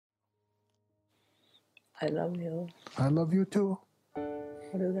I love you. I love you too.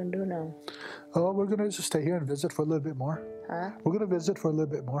 What are we going to do now? Oh, we're going to just stay here and visit for a little bit more. Huh? We're going to visit for a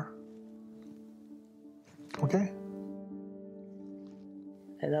little bit more. Okay?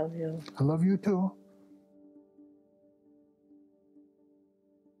 I love you. I love you too.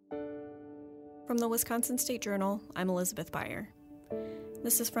 From the Wisconsin State Journal, I'm Elizabeth Beyer.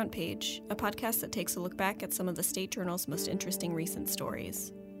 This is Front Page, a podcast that takes a look back at some of the State Journal's most interesting recent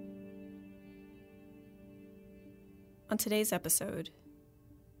stories. On today's episode,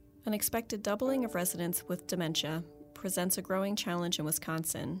 an expected doubling of residents with dementia presents a growing challenge in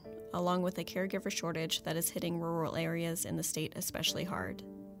Wisconsin, along with a caregiver shortage that is hitting rural areas in the state especially hard.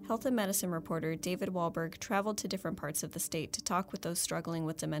 Health and medicine reporter David Wahlberg traveled to different parts of the state to talk with those struggling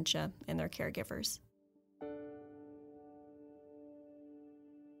with dementia and their caregivers.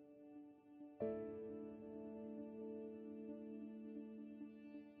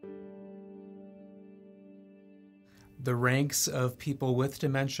 The ranks of people with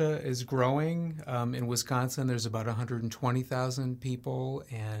dementia is growing. In Wisconsin, there's about 120,000 people,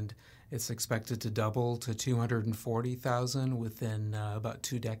 and it's expected to double to 240,000 within about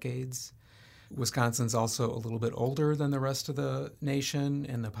 2 decades. Wisconsin's also a little bit older than the rest of the nation,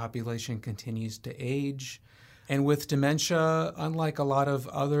 and the population continues to age. And with dementia, unlike a lot of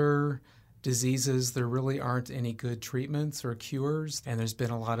other diseases, there really aren't any good treatments or cures, and there's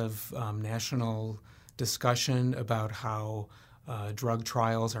been a lot of national discussion about how drug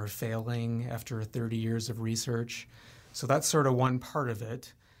trials are failing after 30 years of research. So that's sort of one part of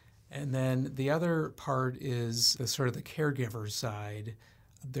it. And then the other part is the sort of the caregiver side.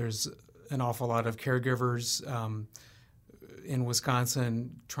 There's an awful lot of caregivers in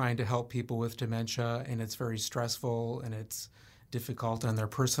Wisconsin trying to help people with dementia, and it's very stressful and it's difficult on their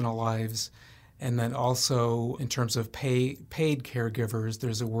personal lives. And then also in terms of paid caregivers,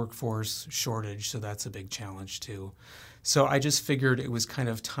 there's a workforce shortage, so that's a big challenge too. So I just figured it was kind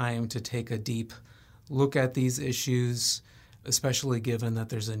of time to take a deep look at these issues, especially given that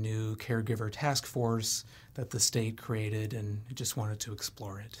there's a new caregiver task force that the state created, and I just wanted to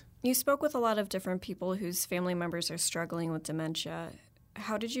explore it. You spoke with a lot of different people whose family members are struggling with dementia.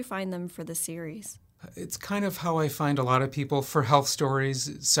 How did you find them for the series? It's kind of how I find a lot of people for health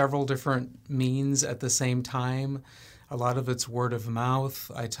stories, several different means at the same time. A lot of it's word of mouth.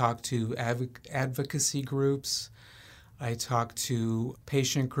 I talk to advocacy groups. I talk to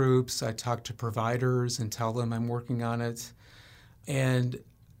patient groups. I talk to providers and tell them I'm working on it. And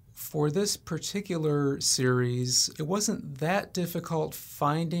for this particular series, it wasn't that difficult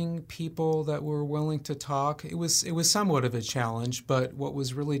finding people that were willing to talk. It was somewhat of a challenge, but what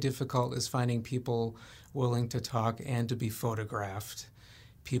was really difficult is finding people willing to talk and to be photographed.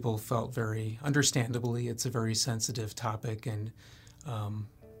 People felt understandably, it's a very sensitive topic, and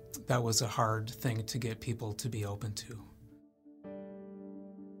that was a hard thing to get people to be open to.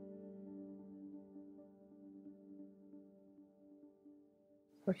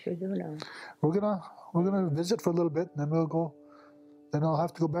 What should we do now? We're gonna visit for a little bit, and then we'll go. Then I'll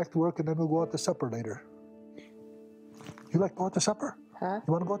have to go back to work, and then we'll go out to supper later. You like to go out to supper? Huh?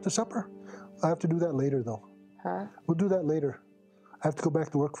 You want to go out to supper? I have to do that later, though. Huh? We'll do that later. I have to go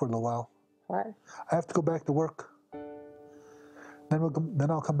back to work for a little while. What? I have to go back to work. Then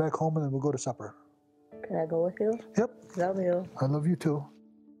I'll come back home, and then we'll go to supper. Can I go with you? Yep. Love you. I love you too.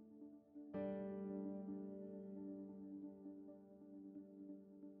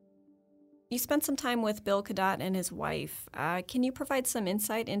 You spent some time with Bill Cadott and his wife. Can you provide some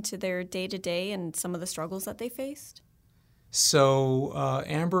insight into their day-to-day and some of the struggles that they faced? So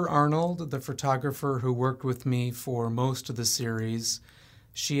Amber Arnold, the photographer who worked with me for most of the series,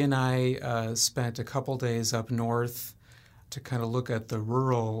 she and I spent a couple days up north to kind of look at the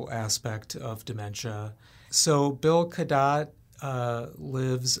rural aspect of dementia. So Bill Cadott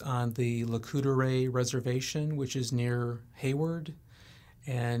lives on the Lacoudere Reservation, which is near Hayward.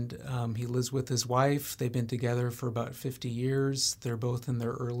 And he lives with his wife. They've been together for about 50 years. They're both in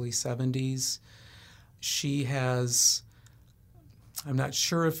their early 70s. She has, I'm not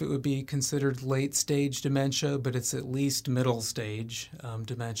sure if it would be considered late-stage dementia, but it's at least middle-stage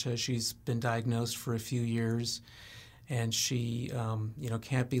dementia. She's been diagnosed for a few years, and she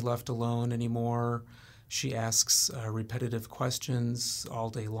can't be left alone anymore. She asks repetitive questions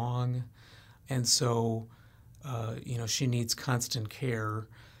all day long. And so she needs constant care.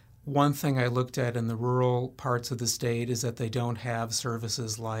 One thing I looked at in the rural parts of the state is that they don't have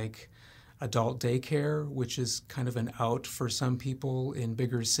services like adult daycare, which is kind of an out for some people in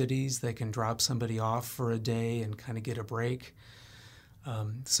bigger cities. They can drop somebody off for a day and kind of get a break.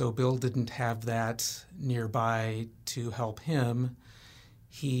 So Bill didn't have that nearby to help him.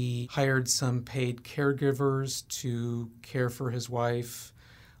 He hired some paid caregivers to care for his wife,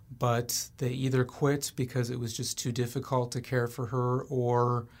 but they either quit because it was just too difficult to care for her,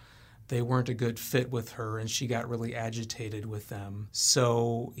 or they weren't a good fit with her and she got really agitated with them.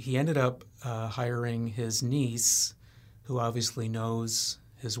 So he ended up hiring his niece, who obviously knows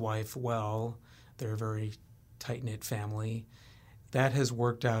his wife well. They're a very tight-knit family. That has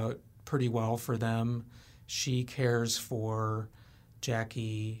worked out pretty well for them. She cares for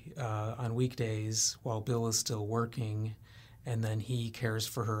Jackie on weekdays while Bill is still working, and then he cares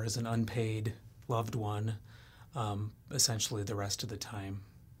for her as an unpaid loved one essentially the rest of the time.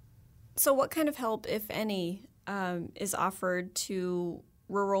 So what kind of help, if any, is offered to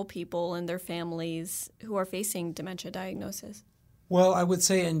rural people and their families who are facing dementia diagnosis? Well, I would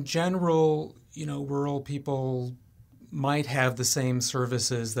say in general, rural people might have the same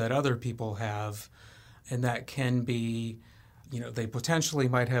services that other people have, and that can be, they potentially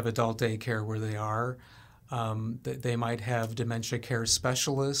might have adult daycare where they are. They might have dementia care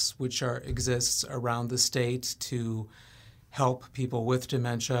specialists, which exists around the state to help people with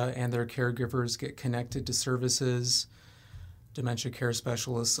dementia and their caregivers get connected to services. Dementia care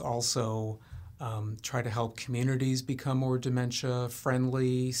specialists also try to help communities become more dementia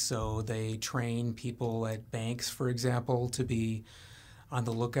friendly, so they train people at banks, for example, to be on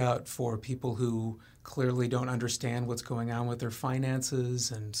the lookout for people who clearly don't understand what's going on with their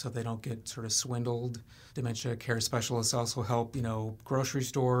finances, and so they don't get sort of swindled. Dementia care specialists also help, grocery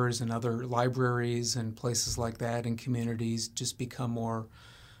stores and other libraries and places like that in communities just become more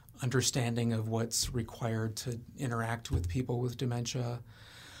understanding of what's required to interact with people with dementia.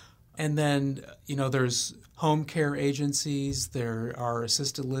 And then, there's home care agencies, there are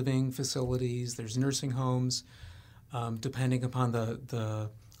assisted living facilities, there's nursing homes, depending upon the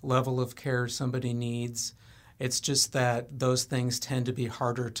level of care somebody needs. It's just that those things tend to be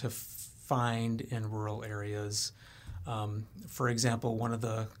harder to find in rural areas. For example, one of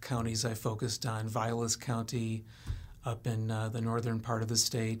the counties I focused on, Vilas County, up in the northern part of the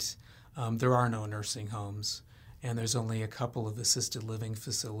state, there are no nursing homes, and there's only a couple of assisted living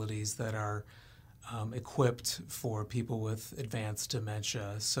facilities that are equipped for people with advanced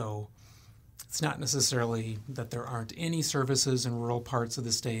dementia. So it's not necessarily that there aren't any services in rural parts of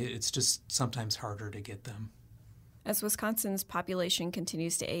the state, it's just sometimes harder to get them. As Wisconsin's population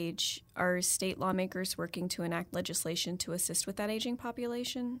continues to age, are state lawmakers working to enact legislation to assist with that aging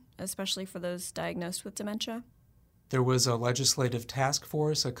population, especially for those diagnosed with dementia? There was a legislative task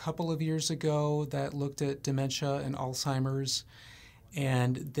force a couple of years ago that looked at dementia and Alzheimer's,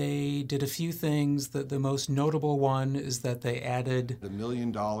 and they did a few things. The most notable one is that they added $1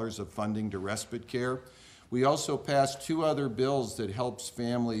 million of funding to respite care. We also passed 2 other bills that helps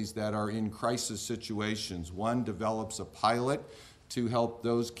families that are in crisis situations. One develops a pilot to help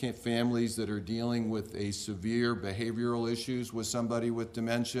those families that are dealing with a severe behavioral issues with somebody with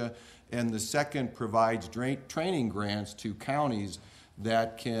dementia. And the second provides training grants to counties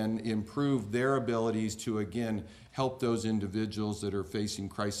that can improve their abilities to, again, help those individuals that are facing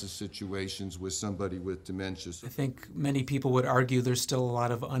crisis situations with somebody with dementia. I think many people would argue there's still a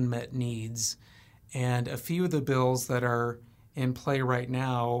lot of unmet needs. And a few of the bills that are in play right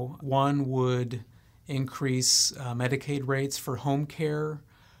now, one would increase Medicaid rates for home care.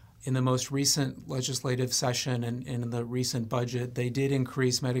 In the most recent legislative session and in the recent budget, they did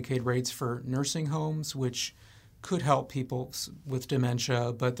increase Medicaid rates for nursing homes, which could help people with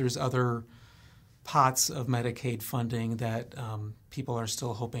dementia, but there's other pots of Medicaid funding that people are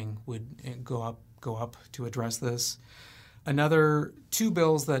still hoping would go up to address this. Another 2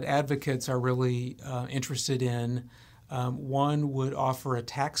 bills that advocates are really interested in, one would offer a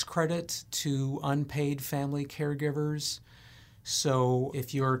tax credit to unpaid family caregivers. So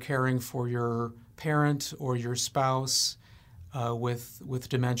if you're caring for your parent or your spouse with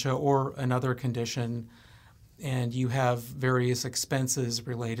dementia or another condition, and you have various expenses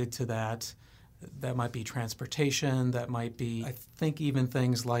related to that, that might be transportation, that might be, I think, even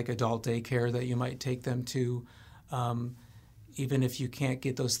things like adult daycare that you might take them to. Even if you can't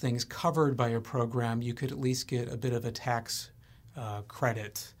get those things covered by a program, you could at least get a bit of a tax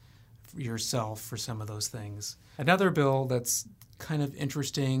credit yourself for some of those things. Another bill that's kind of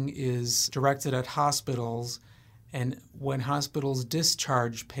interesting is directed at hospitals, and when hospitals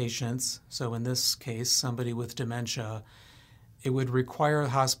discharge patients, so in this case somebody with dementia, it would require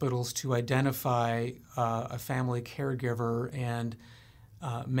hospitals to identify a family caregiver and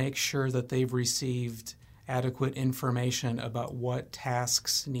make sure that they've received adequate information about what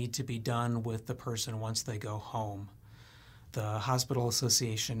tasks need to be done with the person once they go home. The Hospital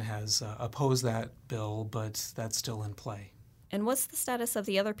Association has opposed that bill, but that's still in play. And what's the status of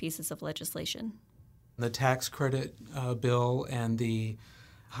the other pieces of legislation? The tax credit bill and the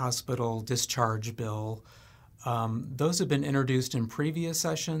hospital discharge bill, those have been introduced in previous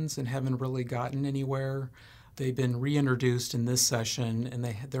sessions and haven't really gotten anywhere. They've been reintroduced in this session, and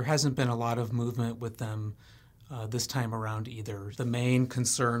there hasn't been a lot of movement with them this time around either. The main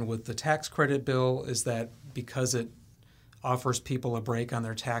concern with the tax credit bill is that because it offers people a break on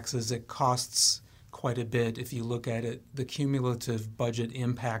their taxes, it costs quite a bit. If you look at it, the cumulative budget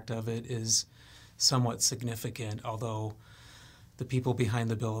impact of it is somewhat significant, although the people behind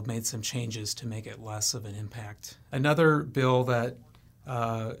the bill have made some changes to make it less of an impact. Another bill that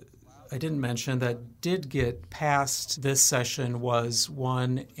I didn't mention that did get passed this session was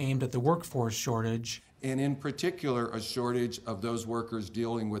one aimed at the workforce shortage. And in particular, a shortage of those workers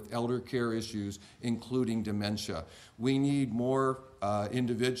dealing with elder care issues, including dementia. We need more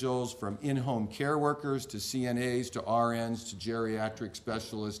individuals, from in-home care workers to CNAs to RNs to geriatric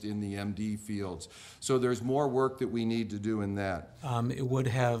specialists in the MD fields. So there's more work that we need to do in that. It would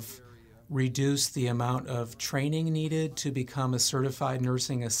have reduced the amount of training needed to become a certified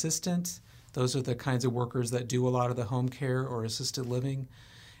nursing assistant. Those are the kinds of workers that do a lot of the home care or assisted living.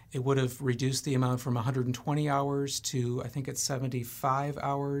 It would have reduced the amount from 120 hours to, I think it's 75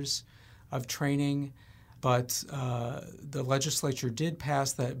 hours of training. But the legislature did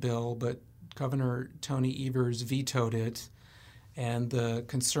pass that bill, but Governor Tony Evers vetoed it. And the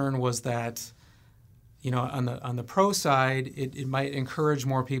concern was that, on the pro side, it might encourage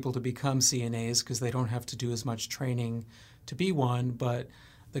more people to become CNAs because they don't have to do as much training to be one. But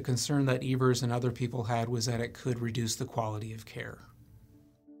the concern that Evers and other people had was that it could reduce the quality of care.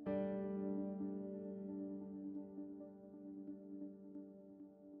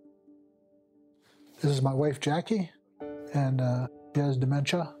 This is my wife, Jackie, and she has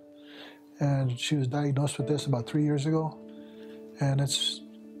dementia, and she was diagnosed with this about 3 years ago, and it's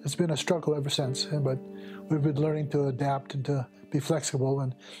been a struggle ever since, but we've been learning to adapt and to be flexible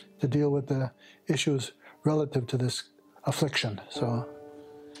and to deal with the issues relative to this affliction. So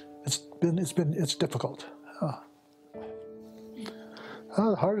it's difficult.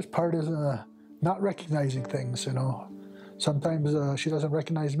 The hardest part is not recognizing things, Sometimes she doesn't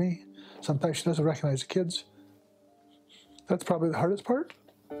recognize me. Sometimes she doesn't recognize the kids. That's probably the hardest part.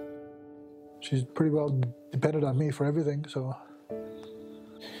 She's pretty well dependent on me for everything, so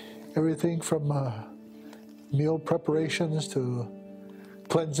everything from meal preparations to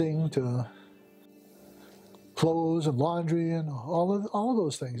cleansing to clothes and laundry and all of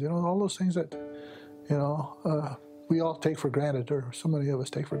those things, all those things that, we all take for granted, or so many of us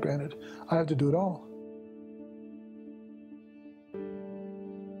take for granted. I have to do it all.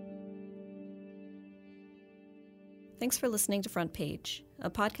 Thanks for listening to Front Page, a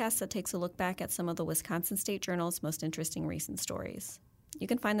podcast that takes a look back at some of the Wisconsin State Journal's most interesting recent stories. You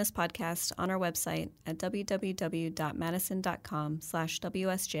can find this podcast on our website at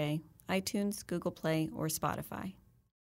www.madison.com/WSJ, iTunes, Google Play, or Spotify.